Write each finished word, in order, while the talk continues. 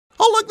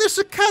look, there's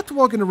a cat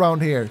walking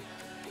around here.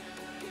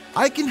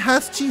 I can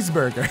have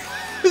cheeseburger.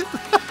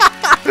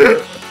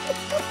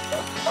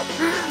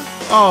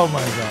 Oh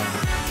my god.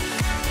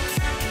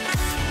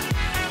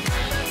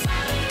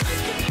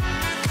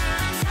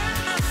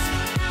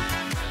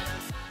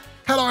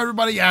 Hello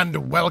everybody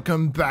and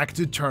welcome back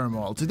to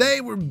Turmoil.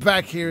 Today we're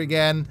back here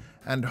again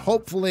and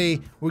hopefully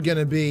we're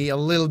gonna be a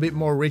little bit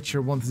more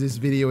richer once this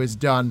video is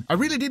done. I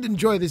really did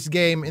enjoy this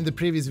game in the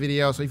previous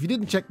video, so if you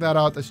didn't check that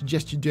out, I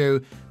suggest you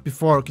do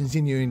before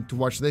continuing to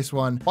watch this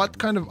one. What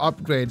kind of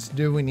upgrades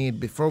do we need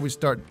before we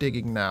start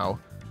digging now?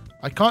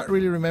 I can't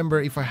really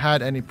remember if I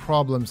had any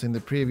problems in the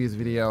previous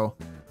video,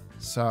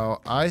 so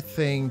I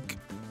think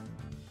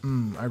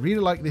I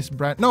really like this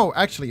brand. No,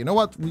 actually, you know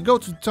what? We go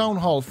to Town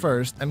Hall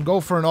first and go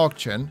for an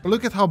auction.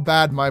 Look at how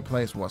bad my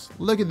place was.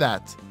 Look at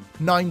that.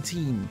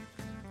 19.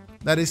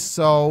 That is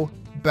so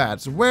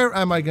bad. So where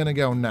am I gonna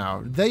go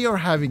now? They are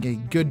having a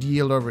good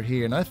yield over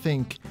here, and I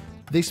think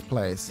this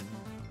place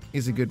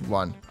is a good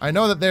one. I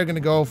know that they're gonna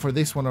go for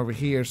this one over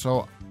here,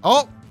 so...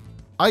 Oh!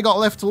 I got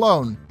left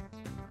alone.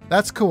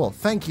 That's cool.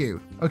 Thank you.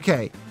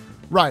 Okay.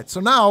 Right, so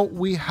now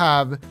we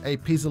have a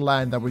piece of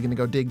land that we're gonna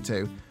go dig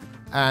to.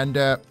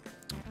 And,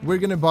 we're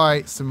gonna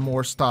buy some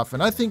more stuff,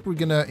 and I think we're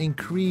gonna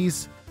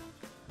increase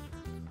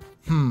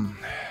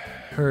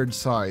herd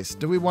size.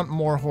 Do we want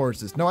more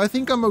horses? No, I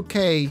think I'm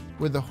okay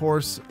with the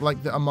horse,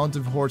 like the amount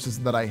of horses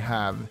that I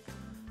have.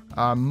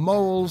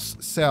 Moles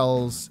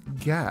sells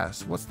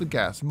gas. What's the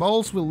gas?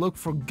 Moles will look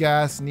for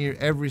gas near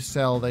every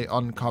cell they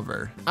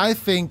uncover. I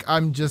think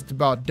I'm just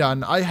about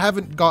done. I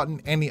haven't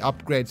gotten any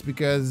upgrades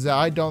because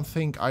I don't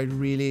think I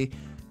really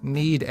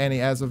need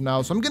any as of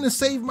now, so I'm gonna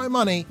save my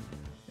money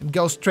and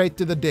go straight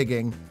to the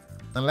digging.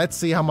 And let's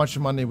see how much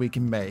money we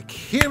can make.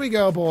 Here we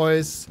go,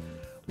 boys.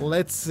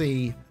 Let's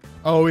see.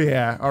 Oh,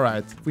 yeah. All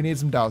right. We need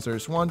some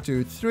dowsers. 1,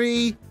 2,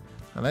 3.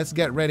 And let's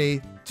get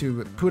ready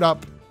to put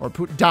up or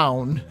put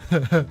down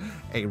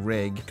a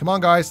rig. Come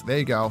on, guys. There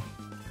you go.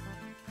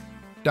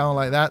 Down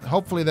like that.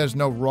 Hopefully there's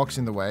no rocks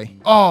in the way.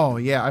 Oh,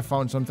 yeah. I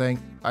found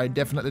something. I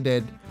definitely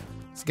did.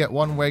 Let's get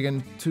 1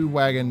 wagon, 2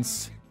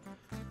 wagons.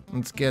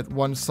 Let's get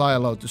 1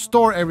 silo to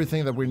store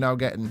everything that we're now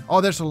getting.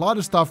 Oh, there's a lot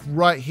of stuff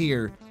right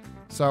here.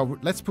 So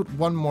let's put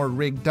 1 more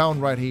rig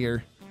down right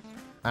here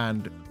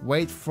and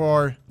wait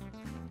for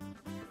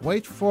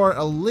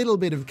a little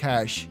bit of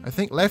cash. I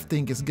think left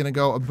ink is gonna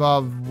go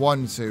above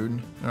 1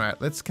 soon. All right,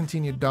 let's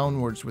continue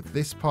downwards with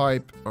this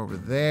pipe over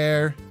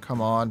there.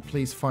 Come on,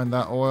 please find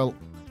that oil.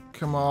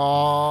 Come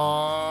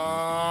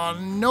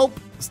on. Nope.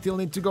 Still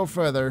need to go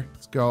further.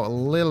 Let's go a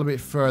little bit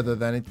further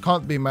then. It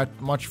can't be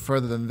much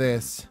further than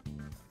this.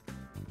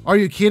 Are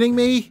you kidding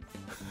me?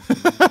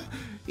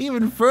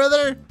 Even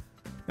further?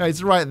 No,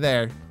 it's right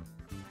there.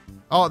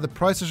 Oh, the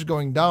prices are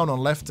going down on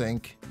left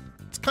ink.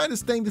 It's kind of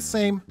staying the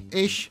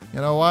same-ish.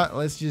 You know what?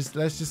 Let's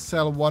just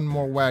sell 1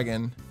 more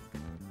wagon.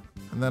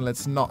 And then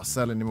let's not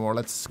sell anymore.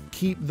 Let's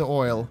keep the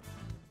oil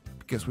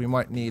because we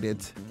might need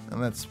it.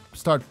 And let's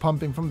start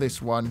pumping from this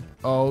one.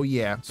 Oh,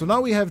 yeah. So now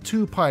we have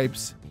 2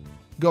 pipes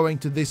going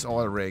to this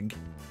oil rig.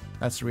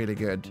 That's really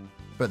good.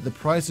 But the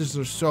prices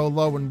are so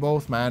low in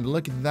both, man.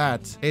 Look at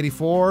that.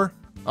 84.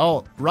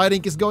 Oh, right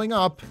ink is going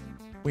up.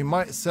 We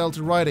might sell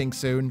to right ink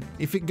soon.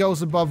 If it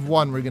goes above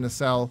 1, we're gonna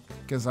sell.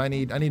 Because I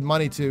need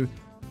money to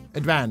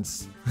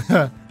advance.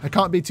 I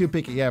can't be too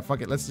picky. Yeah,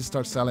 fuck it. Let's just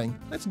start selling.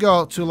 Let's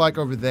go to like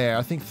over there.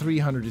 I think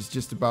 300 is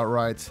just about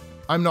right.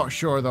 I'm not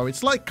sure though.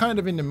 It's like kind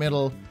of in the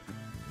middle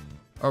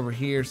over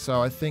here.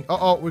 So I think...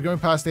 Oh, we're going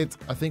past it.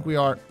 I think we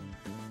are...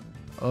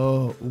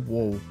 Oh,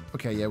 whoa.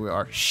 Okay, yeah, we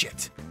are.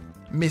 Shit.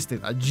 Missed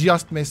it. I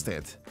just missed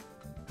it.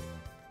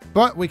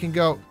 But we can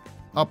go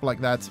up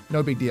like that.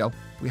 No big deal.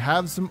 We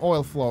have some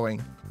oil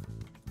flowing.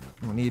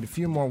 We need a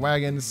few more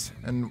wagons.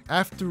 And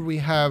after we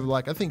have,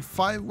 like, I think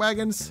 5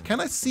 wagons. Can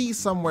I see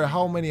somewhere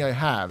how many I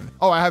have?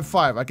 Oh, I have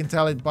 5. I can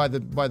tell it by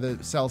the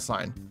cell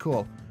sign.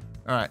 Cool.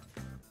 All right.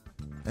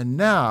 And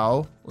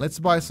now, let's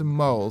buy some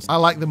moles. I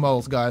like the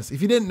moles, guys.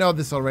 If you didn't know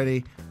this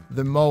already,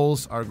 the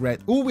moles are great.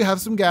 Ooh, we have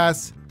some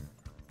gas.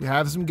 We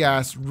have some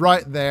gas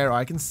right there.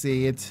 I can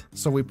see it.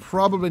 So we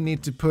probably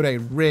need to put a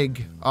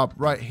rig up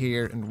right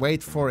here and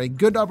wait for a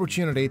good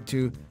opportunity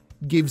to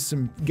give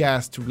some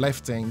gas to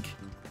left ink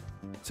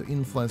to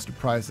influence the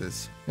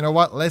prices. You know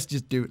what? Let's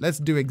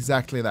do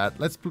exactly that.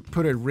 Let's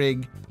put a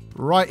rig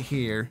right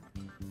here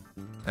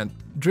and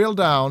drill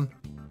down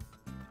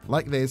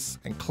like this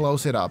and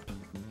close it up.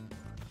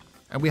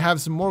 And we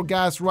have some more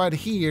gas right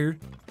here.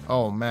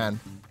 Oh man.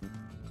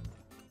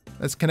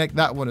 Let's connect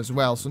that one as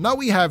well. So now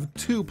we have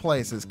 2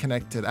 places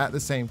connected at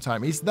the same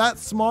time. Is that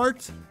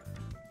smart?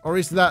 Or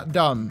is that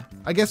dumb?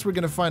 I guess we're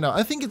gonna find out.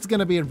 I think it's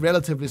gonna be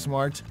relatively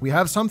smart. We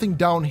have something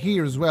down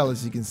here as well,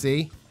 as you can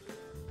see.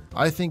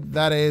 I think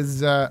that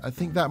is, I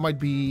think that might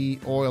be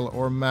oil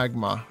or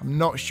magma. I'm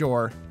not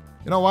sure.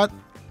 You know what?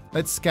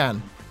 Let's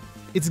scan.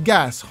 It's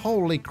gas.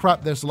 Holy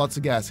crap, there's lots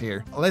of gas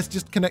here. Let's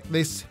just connect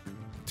this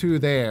to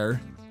there.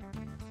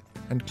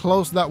 And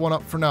close that one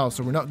up for now,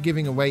 so we're not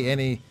giving away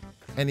any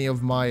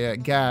of my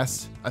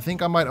gas. I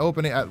think I might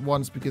open it at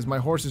once because my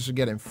horses are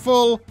getting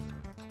full.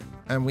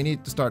 And we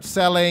need to start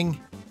selling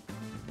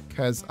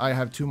because I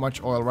have too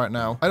much oil right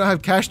now. I don't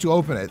have cash to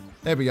open it.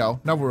 There we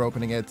go. Now we're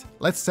opening it.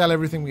 Let's sell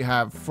everything we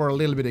have for a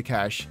little bit of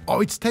cash.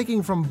 Oh, it's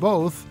taking from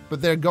both,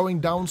 but they're going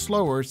down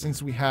slower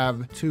since we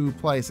have 2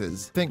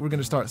 places. I think we're going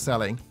to start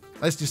selling.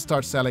 Let's just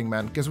start selling,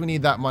 man, because we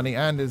need that money,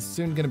 and it's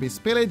soon going to be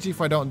spillage if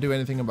I don't do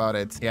anything about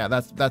it. Yeah,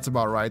 that's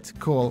about right.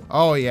 Cool.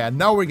 Oh, yeah.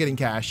 Now we're getting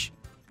cash.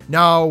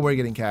 Now we're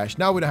getting cash.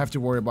 Now we don't have to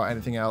worry about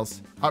anything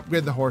else.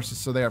 Upgrade the horses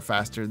so they are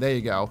faster. There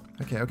you go.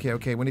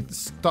 Okay. We need to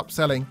stop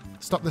selling.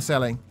 Stop the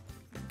selling.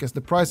 Because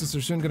the prices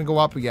are soon going to go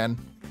up again.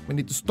 We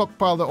need to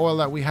stockpile the oil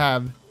that we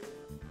have.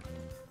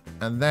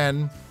 And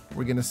then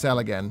we're going to sell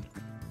again.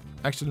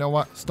 Actually, you know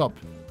what? Stop.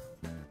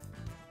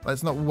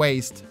 Let's not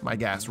waste my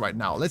gas right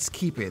now. Let's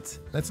keep it.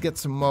 Let's get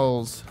some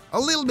moles. A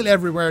little bit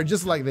everywhere,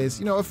 just like this.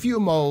 You know, a few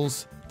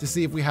moles to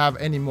see if we have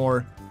any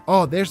more.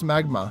 Oh, there's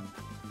magma.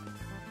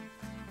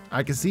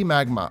 I can see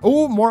magma.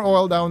 Oh, more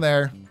oil down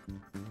there.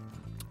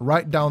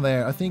 Right down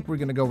there. I think we're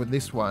going to go with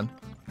this one.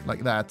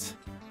 Like that.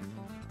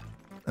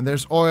 And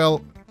there's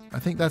oil. I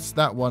think that's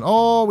that one.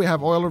 Oh, we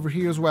have oil over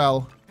here as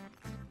well.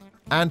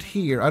 And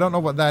here. I don't know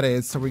what that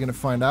is, so we're going to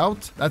find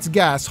out. That's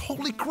gas.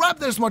 Holy crap,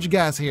 there's much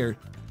gas here.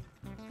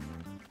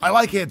 I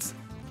like it.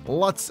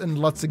 Lots and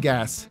lots of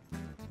gas.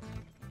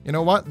 You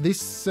know what?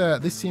 This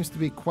seems to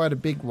be quite a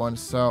big one.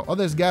 So, oh,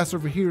 there's gas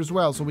over here as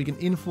well, so we can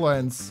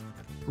influence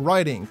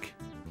writing.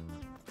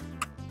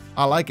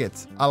 I like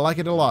it. I like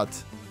it a lot.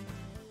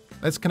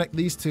 Let's connect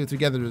these two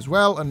together as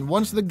well. And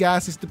once the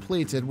gas is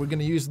depleted, we're going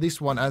to use this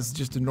one as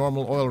just a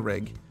normal oil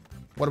rig.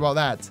 What about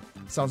that?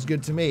 Sounds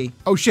good to me.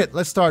 Oh, shit.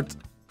 Let's start.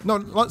 No,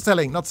 not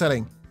selling. Not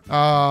selling.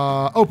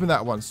 Open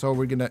that one. So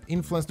we're going to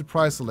influence the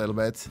price a little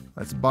bit.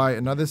 Let's buy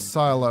another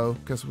silo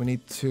because we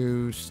need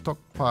to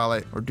stockpile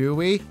it. Or do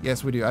we?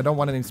 Yes, we do. I don't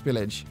want any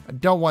spillage. I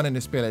don't want any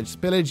spillage.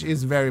 Spillage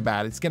is very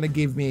bad. It's going to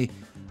give me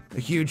a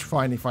huge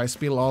fine if I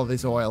spill all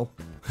this oil.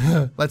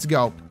 Let's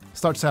go.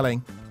 Start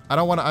selling. I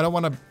don't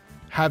want to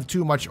have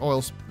too much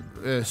oil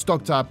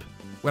stocked up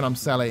when I'm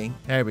selling.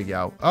 There we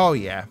go. Oh,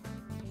 yeah.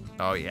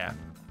 Oh, yeah.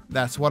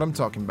 That's what I'm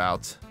talking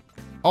about.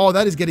 Oh,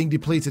 that is getting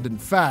depleted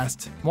and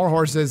fast. More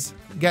horses.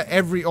 Get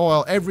every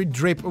oil, every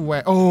drip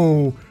away.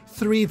 Oh,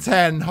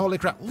 310. Holy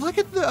crap. Look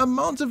at the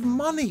amount of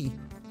money.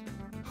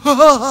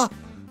 I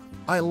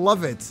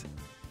love it.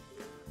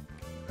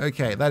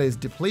 Okay, that is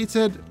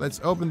depleted. Let's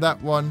open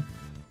that one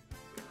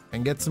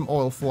and get some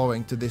oil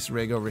flowing to this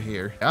rig over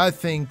here. I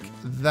think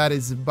that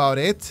is about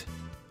it.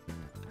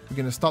 We're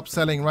gonna stop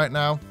selling right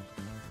now.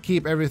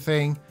 Keep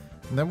everything.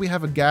 And then we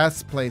have a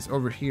gas place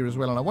over here as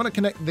well. And I want to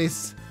connect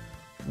this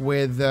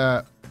with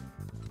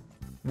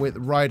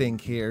writing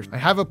here. I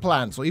have a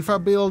plan. So if I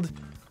build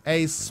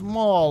a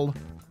small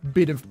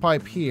bit of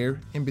pipe here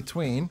in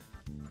between,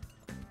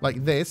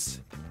 like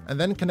this, and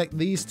then connect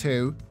these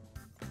two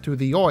to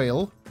the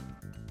oil,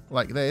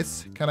 like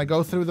this. Can I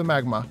go through the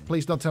magma?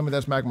 Please don't tell me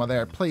there's magma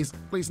there. Please,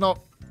 please no.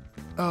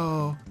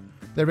 Oh,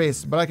 there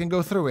is, but I can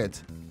go through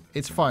it.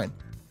 It's fine.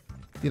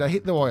 Did I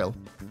hit the oil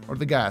or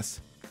the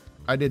gas?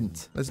 I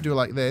didn't. Let's do it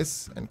like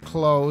this and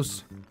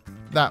close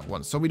that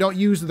one. So we don't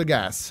use the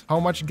gas. How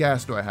much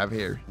gas do I have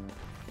here?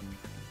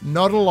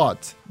 Not a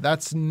lot.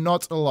 That's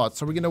not a lot.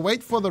 So we're going to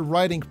wait for the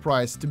writing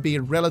price to be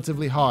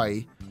relatively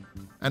high.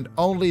 And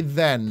only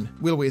then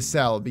will we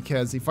sell.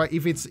 Because if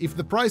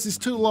the price is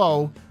too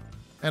low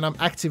and I'm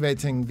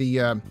activating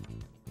the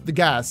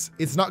gas,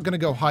 it's not going to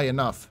go high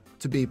enough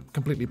to be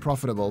completely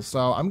profitable.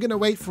 So I'm going to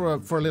wait for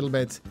a little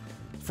bit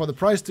for the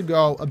price to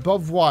go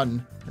above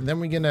 1. And then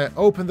we're going to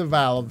open the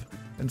valve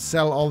and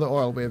sell all the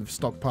oil we've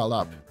stockpiled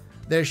up.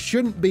 There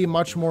shouldn't be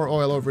much more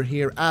oil over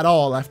here at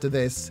all after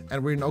this.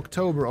 And we're in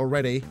October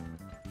already.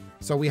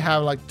 So we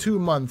have like 2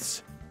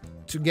 months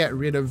to get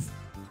rid of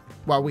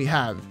what we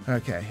have.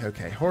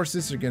 Okay.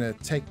 Horses are going to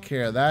take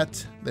care of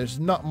that. There's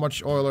not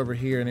much oil over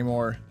here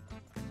anymore.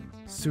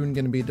 Soon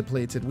going to be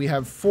depleted. We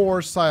have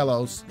 4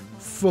 silos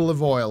full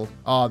of oil.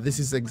 Ah, this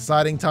is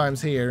exciting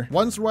times here.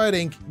 Once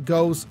writing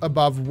goes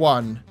above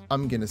 1,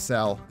 I'm gonna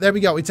sell. There we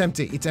go. It's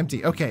empty. It's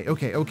empty. Okay.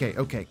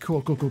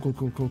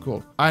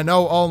 Cool. I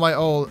know all my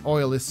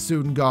oil is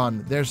soon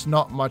gone. There's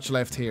not much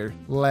left here.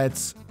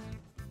 Let's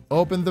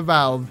open the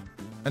valve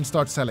and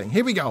start selling.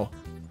 Here we go.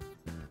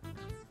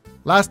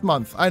 Last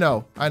month. I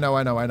know.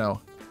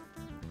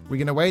 We're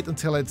gonna wait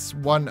until it's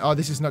 1. Oh,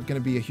 this is not gonna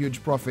be a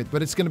huge profit,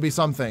 but it's gonna be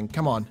something.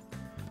 Come on.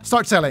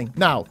 Start selling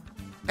now.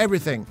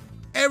 Everything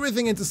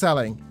into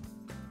selling.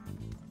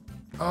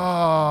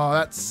 Oh,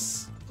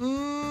 that's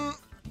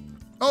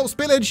oh,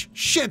 spillage.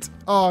 Shit.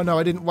 Oh no,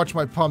 I didn't watch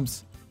my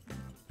pumps.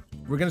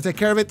 We're gonna take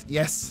care of it.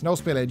 Yes, no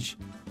spillage.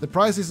 The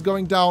price is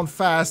going down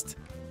fast,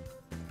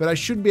 but I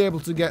should be able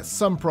to get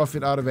some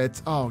profit out of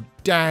it. Oh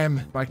damn,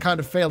 I kind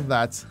of failed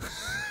that.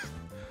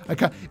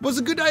 It was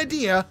a good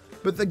idea,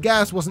 but the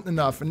gas wasn't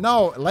enough. And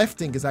now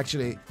Lefting is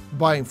actually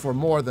buying for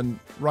more than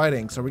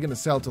writing, so we're gonna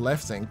sell to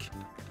Lefting.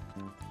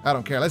 I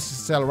don't care. Let's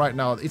just sell right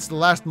now. It's the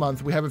last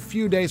month. We have a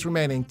few days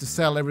remaining to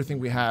sell everything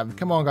we have.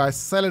 Come on, guys.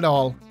 Sell it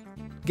all.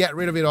 Get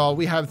rid of it all.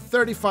 We have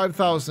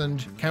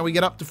 35,000. Can we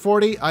get up to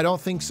 40? I don't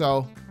think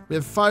so. We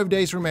have 5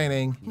 days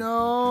remaining.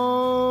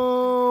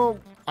 No.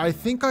 I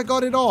think I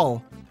got it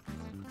all.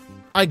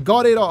 I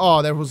got it all.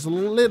 Oh, there was a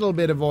little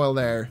bit of oil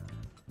there.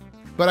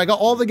 But I got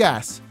all the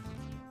gas.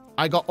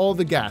 I got all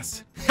the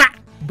gas. Ha!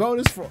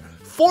 Bonus for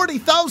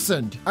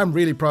 40,000. I'm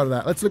really proud of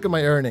that. Let's look at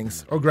my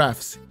earnings or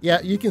graphs.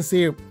 Yeah, you can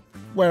see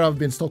where I've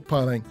been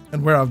stockpiling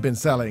and where I've been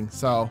selling.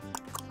 So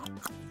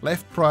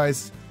left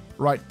price,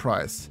 right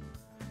price.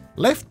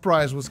 Left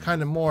price was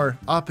kind of more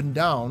up and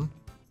down,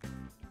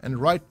 and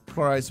right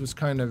price was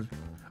kind of.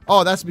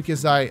 Oh, that's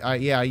because I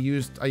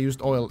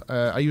used oil.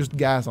 I used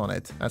gas on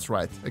it. That's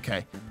right.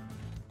 Okay,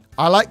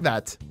 I like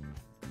that.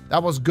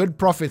 That was good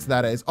profits.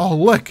 That is. Oh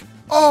look.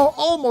 Oh,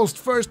 almost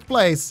first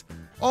place.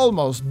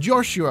 Almost.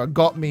 Joshua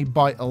got me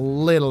by a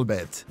little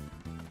bit.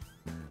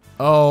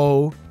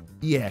 Oh.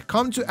 Yeah,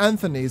 come to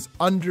Anthony's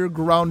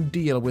underground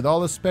deal with all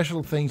the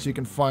special things you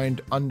can find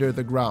under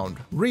the ground.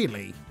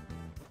 Really?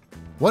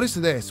 What is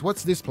this?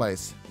 What's this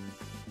place?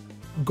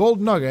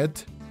 Gold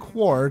nugget,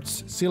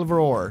 quartz, silver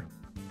ore.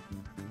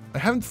 I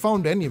haven't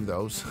found any of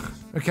those.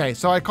 Okay,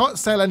 so I can't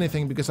sell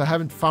anything because I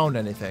haven't found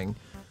anything.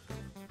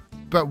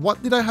 But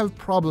what did I have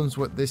problems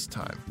with this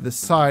time? The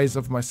size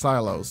of my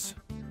silos.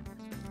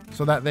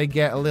 So that they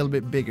get a little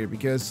bit bigger,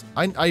 because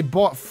I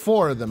bought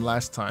 4 of them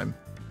last time.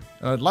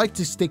 And I'd like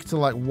to stick to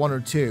like 1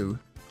 or 2.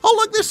 Oh,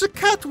 look, there's a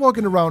cat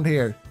walking around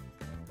here.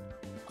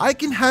 I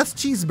can have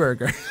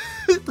cheeseburger.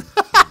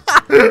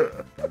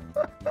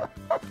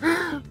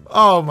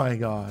 Oh my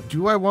god.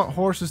 Do I want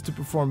horses to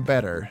perform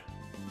better?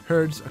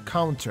 Herds a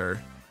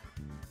counter.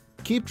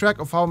 Keep track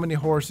of how many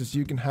horses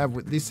you can have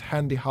with this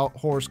handy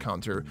horse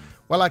counter.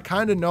 Well, I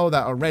kind of know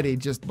that already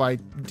just by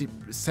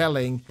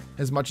selling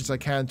as much as I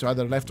can to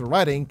either left or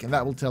right ink, and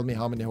that will tell me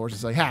how many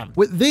horses I have.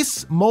 With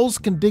this, moles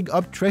can dig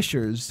up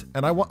treasures,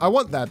 and I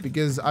want that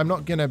because I'm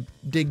not gonna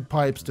dig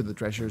pipes to the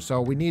treasures. So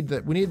we need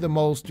the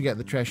moles to get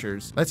the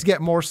treasures. Let's get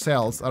more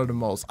cells out of the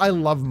moles. I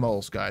love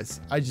moles,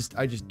 guys. I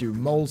just do.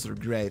 Moles are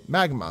great.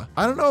 Magma.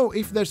 I don't know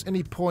if there's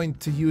any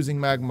point to using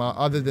magma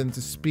other than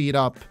to speed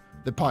up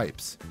the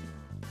pipes.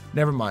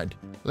 Never mind.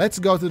 Let's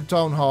go to the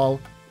town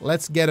hall.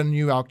 Let's get a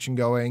new auction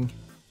going.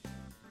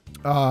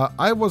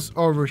 I was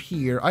over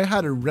here. I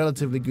had a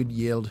relatively good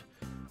yield,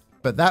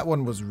 but that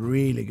one was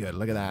really good.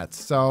 Look at that.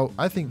 So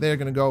I think they're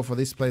gonna go for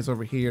this place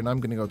over here, and I'm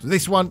gonna go to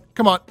this one.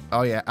 Come on.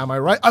 Oh yeah, am I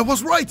right? I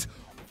was right.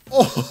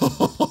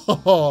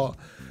 Oh,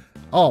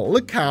 oh,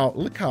 look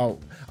how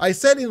I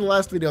said in the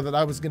last video that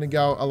I was gonna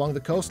go along the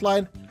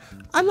coastline.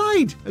 I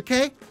lied,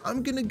 okay?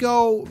 I'm gonna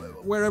go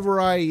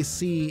wherever I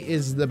see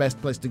is the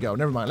best place to go.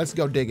 Never mind, let's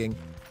go digging.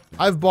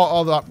 I've bought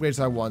all the upgrades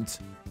I want.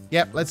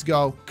 Yep, let's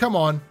go. Come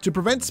on. To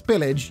prevent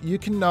spillage, you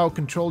can now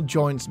control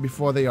joints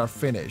before they are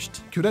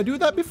finished. Could I do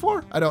that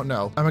before? I don't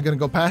know. Am I gonna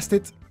go past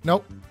it?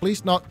 Nope,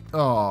 please not.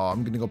 Oh,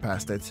 I'm gonna go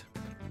past it.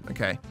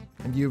 Okay,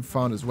 and you've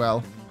found as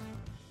well.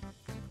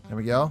 There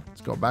we go.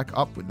 Let's go back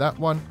up with that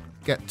one.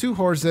 Get 2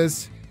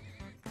 horses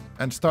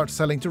and start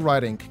selling to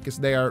Right Ink because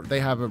they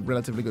have a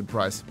relatively good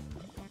price.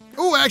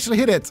 Oh, I actually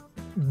hit it.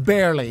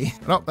 Barely.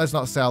 No, let's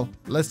not sell.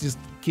 Let's just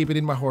keep it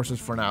in my horses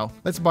for now.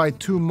 Let's buy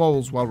 2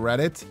 moles while we're at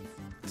it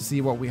to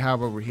see what we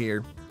have over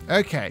here.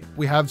 Okay,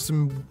 we have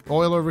some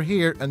oil over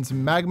here and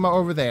some magma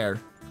over there.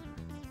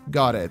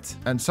 Got it.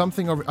 And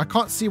something over... I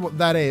can't see what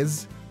that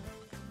is.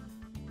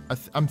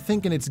 I'm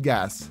thinking it's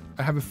gas.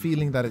 I have a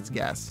feeling that it's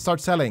gas. Start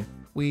selling.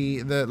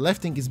 The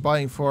left ink is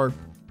buying for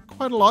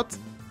quite a lot.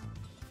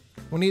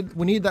 We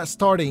need that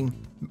starting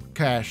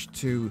cash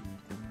to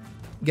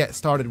get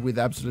started with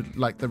absolute,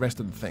 like, the rest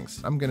of the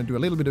things. I'm gonna do a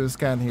little bit of a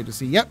scan here to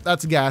see. Yep,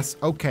 that's gas.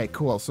 Okay,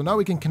 cool. So now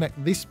we can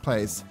connect this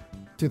place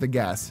to the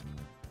gas.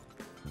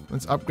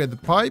 Let's upgrade the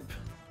pipe.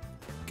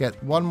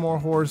 Get 1 more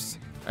horse.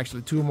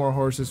 Actually, 2 more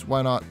horses.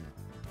 Why not?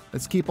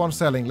 Let's keep on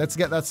selling. Let's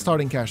get that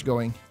starting cash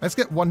going. Let's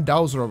get 1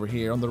 dowser over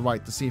here on the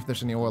right to see if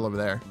there's any oil over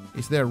there.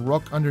 Is there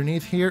rock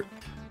underneath here?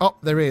 Oh,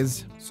 there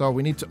is. So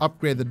we need to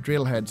upgrade the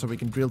drill head so we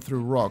can drill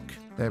through rock.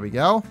 There we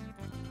go.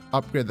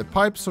 Upgrade the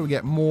pipe so we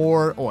get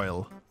more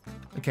oil.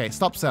 Okay,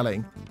 stop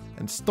selling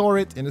and store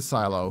it in a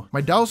silo.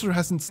 My dowser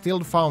hasn't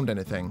still found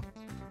anything.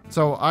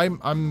 So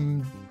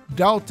I'm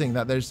doubting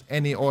that there's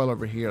any oil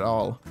over here at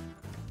all.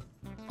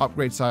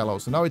 Upgrade silo.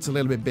 So now it's a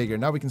little bit bigger.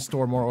 Now we can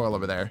store more oil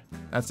over there.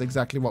 That's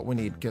exactly what we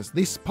need because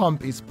this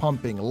pump is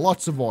pumping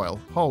lots of oil.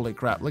 Holy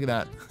crap, look at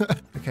that.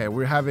 Okay,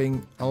 we're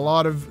having a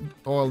lot of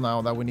oil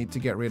now that we need to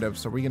get rid of.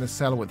 So we're going to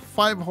sell with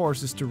 5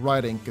 horses to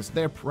Right Ink because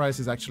their price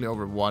is actually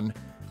over 1.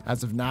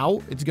 As of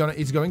now, it's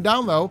going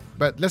down though,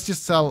 but let's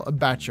just sell a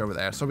batch over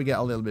there so we get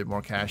a little bit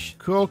more cash.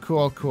 Cool,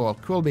 cool, cool.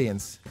 Cool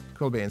beans.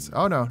 Cool beans.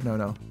 Oh no, no,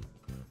 no.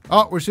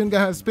 Oh, we're soon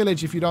gonna have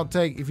spillage if you don't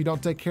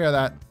take care of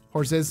that.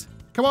 Horses.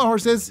 Come on,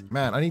 horses.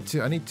 Man, I need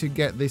to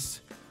get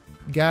this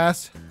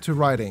gas to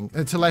Right Ink,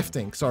 to left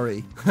ink,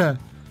 sorry.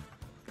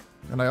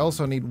 And I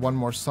also need 1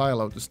 more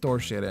silo to store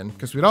shit in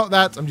because without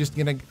that, I'm just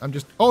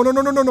oh no,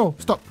 no, no, no, no.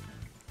 Stop.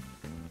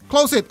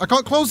 Close it. I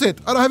can't close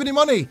it. I don't have any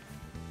money.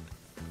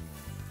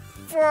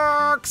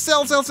 Fuck!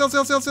 Sell, sell, sell,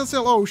 sell, sell, sell,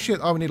 sell. Oh shit!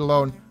 Oh, we need a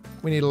loan.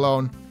 We need a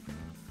loan.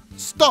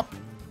 Stop!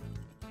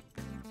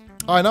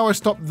 Alright, now I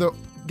stopped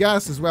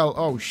gas as well.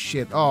 Oh,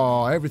 shit.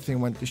 Oh, everything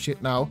went to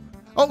shit now.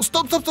 Oh,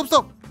 stop.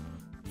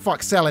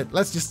 Fuck, sell it.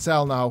 Let's just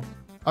sell now.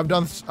 I've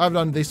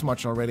done this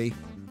much already.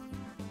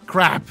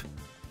 Crap.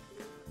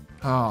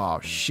 Oh,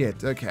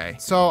 shit. Okay.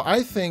 So,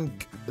 I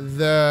think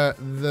the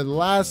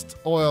last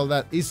oil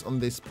that is on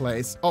this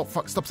place... Oh,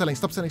 fuck. Stop selling.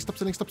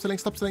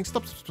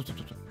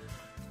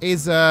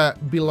 Is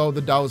below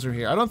the dowser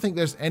here. I don't think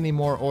there's any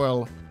more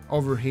oil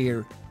over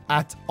here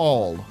at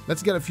all.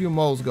 Let's get a few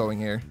moles going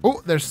here.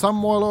 Oh, there's some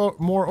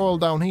more oil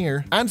down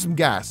here and some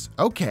gas.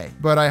 Okay,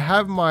 but I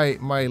have my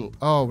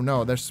oh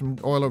no, there's some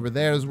oil over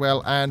there as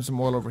well, and some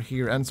oil over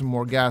here, and some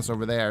more gas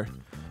over there.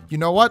 You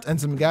know what? And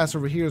some gas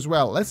over here as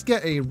well. Let's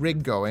get a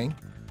rig going.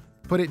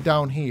 Put it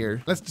down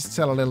here. Let's just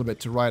sell a little bit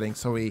to writing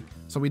so we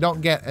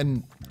don't get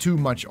too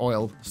much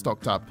oil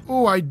stocked up.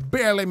 Oh, I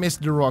barely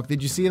missed the rock.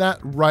 Did you see that?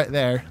 Right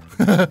there.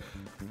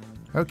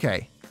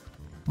 Okay.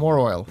 More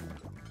oil.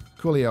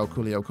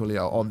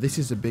 Coolio. Oh, this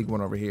is a big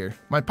one over here.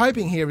 My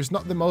piping here is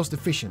not the most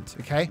efficient,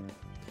 okay?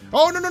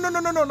 Oh, no,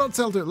 not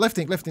sell to left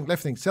ink.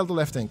 Sell to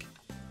left ink.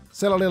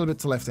 Sell a little bit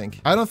to left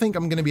ink. I don't think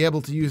I'm gonna be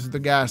able to use the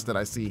gas that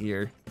I see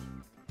here.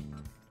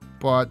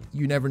 But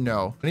you never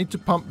know. I need to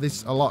pump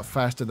this a lot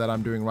faster than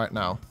I'm doing right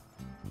now.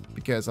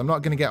 Because I'm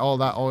not gonna get all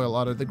that oil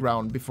out of the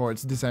ground before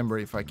it's December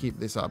if I keep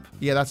this up.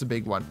 Yeah, that's a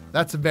big one.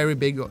 That's a very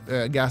big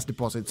gas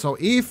deposit. So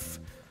if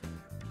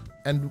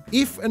and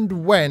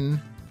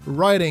when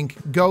writing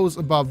goes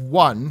above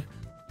 1,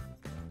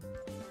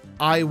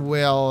 I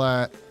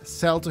will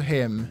sell to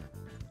him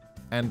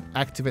and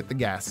activate the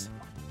gas.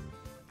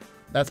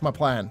 That's my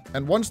plan.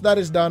 And once that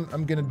is done,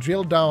 I'm gonna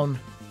drill down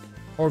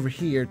over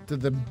here to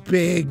the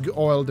big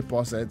oil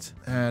deposit.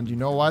 And you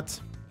know what?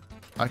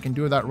 I can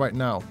do that right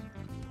now.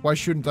 Why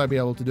shouldn't I be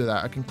able to do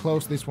that? I can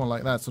close this one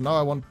like that. So now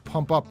I want to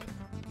pump up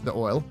the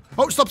oil.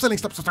 Oh, stop selling,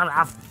 stop.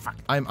 Ah, fuck.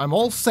 I'm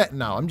all set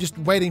now. I'm just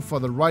waiting for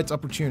the right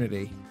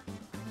opportunity.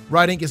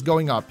 Writing is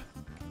going up.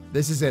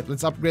 This is it.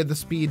 Let's upgrade the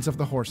speeds of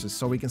the horses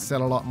so we can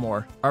sell a lot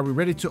more. Are we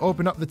ready to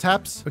open up the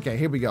taps? Okay,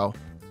 here we go.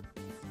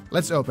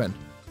 Let's open.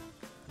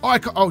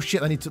 Oh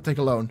shit, I need to take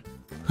a loan.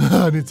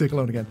 I need to take a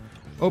loan again.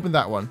 Open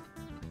that one.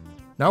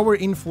 Now we're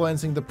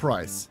influencing the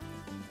price.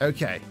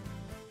 Okay.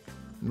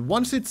 And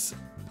once it's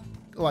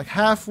like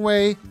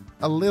halfway,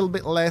 a little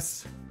bit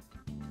less,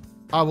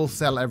 I will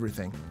sell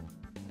everything.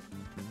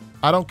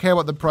 I don't care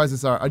what the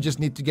prices are. I just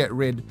need to get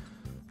rid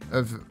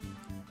of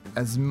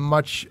as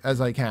much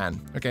as I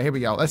can. Okay, here we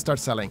go. Let's start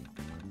selling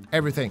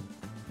everything.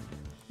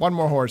 One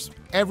more horse.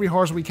 Every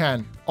horse we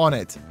can on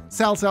it.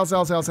 Sell.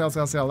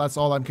 That's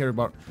all I'm care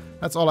about.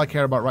 That's all I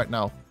care about right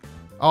now.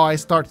 Oh, I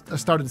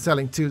started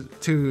selling too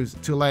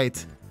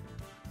late.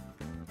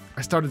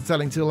 I started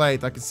selling too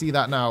late. I can see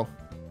that now.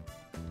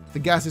 The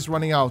gas is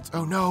running out.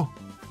 Oh no.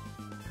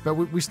 But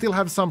we still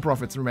have some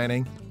profits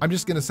remaining. I'm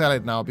just gonna sell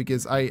it now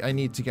because I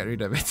need to get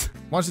rid of it.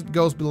 Once it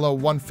goes below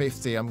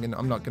 150,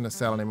 I'm not gonna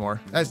sell anymore.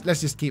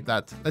 Let's just keep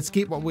that. Let's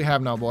keep what we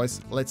have now,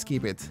 boys. Let's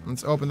keep it.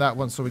 Let's open that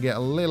one so we get a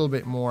little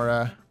bit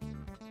more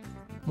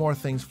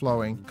things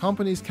flowing.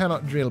 Companies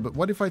cannot drill, but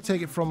what if I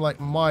take it from like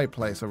my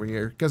place over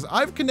here? Because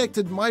I've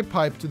connected my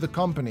pipe to the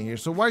company here,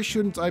 so why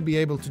shouldn't I be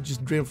able to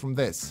just drill from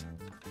this?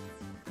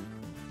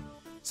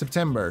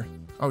 September.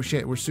 Oh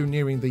shit, we're soon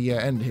nearing the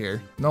end here.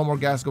 No more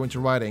gas going to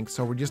writing,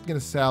 so we're just gonna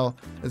sell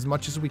as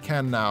much as we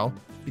can now,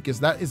 because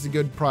that is a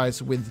good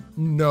price with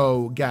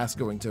no gas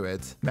going to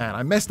it. Man,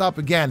 I messed up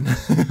again.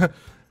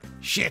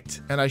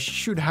 Shit. And I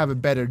should have a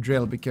better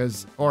drill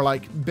because, or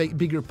like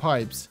bigger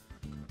pipes,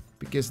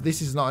 because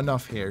this is not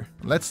enough here.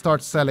 Let's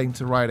start selling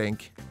to writing,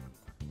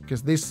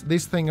 because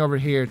this thing over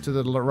here to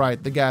the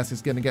right, the gas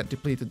is gonna get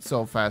depleted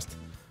so fast.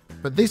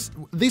 But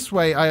this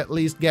way, I at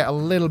least get a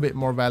little bit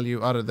more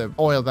value out of the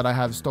oil that I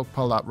have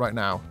stockpiled up right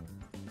now.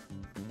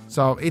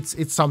 So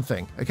it's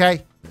something,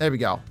 okay? There we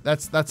go.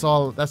 That's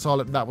all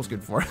that was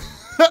good for.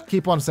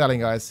 Keep on selling,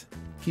 guys.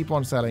 Keep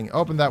on selling.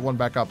 Open that one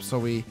back up so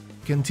we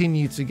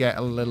continue to get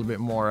a little bit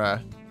more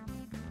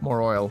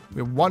oil.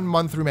 We have 1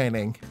 month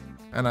remaining,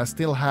 and I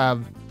still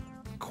have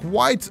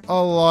quite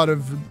a lot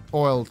of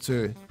oil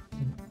to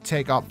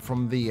take up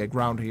from the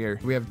ground here.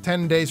 We have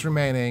 10 days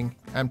remaining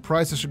and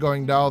prices are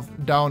going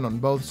down on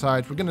both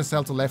sides. We're gonna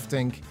sell to left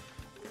ink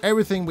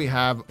everything we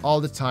have all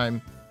the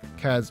time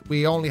because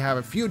we only have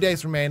a few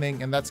days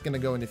remaining and that's gonna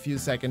go in a few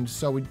seconds,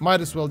 so we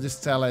might as well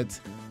just sell it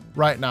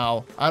right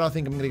now. I don't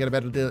think I'm gonna get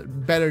a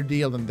better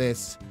deal than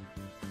this.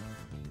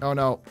 Oh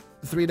no,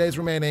 3 days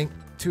remaining,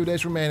 2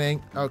 days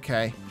remaining.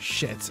 Okay,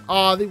 shit.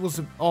 Oh,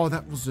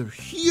 that was a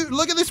huge,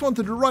 look at this one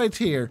to the right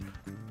here.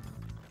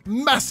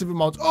 Massive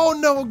amount. Oh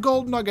no, a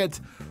gold nugget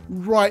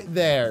right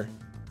there.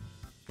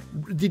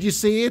 Did you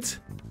see it?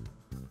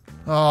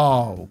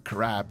 Oh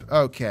crap.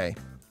 Okay.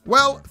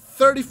 Well,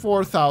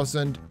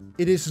 34,000.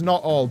 It is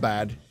not all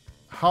bad.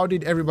 How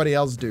did everybody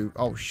else do?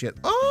 Oh shit.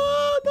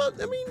 Oh, not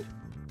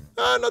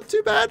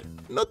too bad.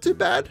 Not too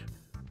bad.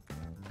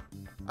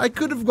 I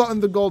could have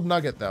gotten the gold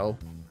nugget though.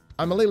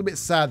 I'm a little bit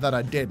sad that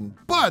I didn't,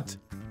 but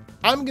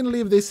I'm gonna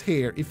leave this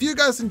here. If you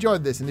guys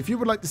enjoyed this and if you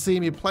would like to see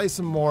me play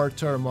some more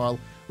Turmoil,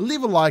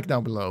 leave a like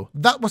down below.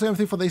 That was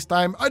everything for this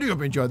time. I do hope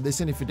you enjoyed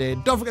this, and if you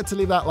did, don't forget to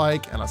leave that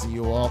like, and I'll see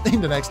you all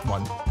in the next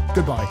one.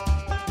 Goodbye.